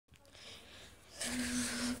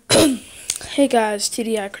Hey guys,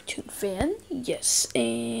 TDI Cartoon Fan. Yes,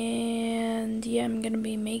 and yeah, I'm gonna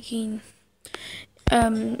be making.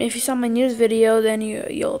 If you saw my news video, then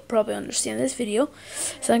you'll probably understand this video.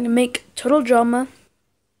 So I'm gonna make Total Drama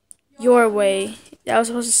Your Way. I was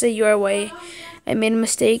supposed to say Your Way. I made a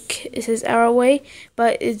mistake. It says Our Way,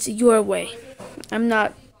 but it's Your Way. I'm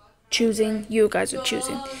not choosing. You guys are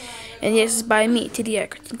choosing. And yes, it's by me, TDI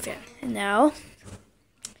Cartoon Fan. And now,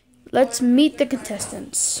 let's meet the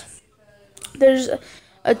contestants. There's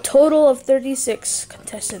a total of 36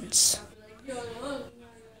 contestants.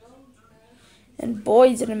 And boy,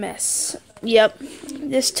 is it a mess. Yep,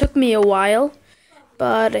 this took me a while,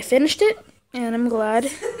 but I finished it, and I'm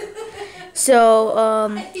glad. So,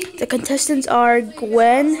 the contestants are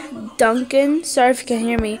Gwen, Duncan, sorry if you can't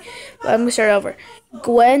hear me, but I'm going to start over.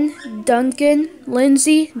 Gwen, Duncan,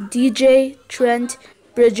 Lindsay, DJ, Trent,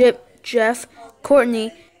 Bridget, Jeff,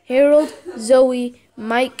 Courtney, Harold, Zoe,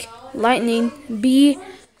 Mike, Lightning, B,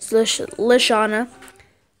 Lishana,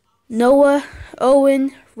 Noah,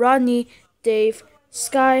 Owen, Rodney, Dave,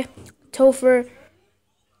 Sky, Topher,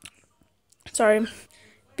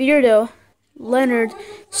 Beardo, Leonard,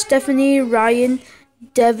 Stephanie, Ryan,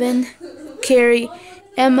 Devin, Carrie,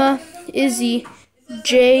 Emma, Izzy,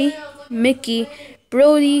 Jay, Mickey,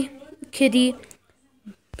 Brody, Kitty,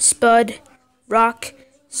 Spud, Rock,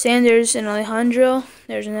 Sanders, and Alejandro.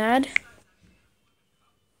 There's an ad.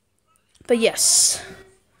 But yes.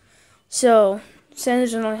 So,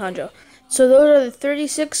 Sanders and Alejandro. So those are the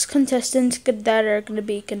 36 contestants that are going to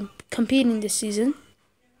be competing this season.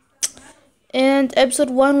 And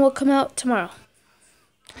episode 1 will come out tomorrow.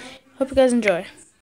 Hope you guys enjoy.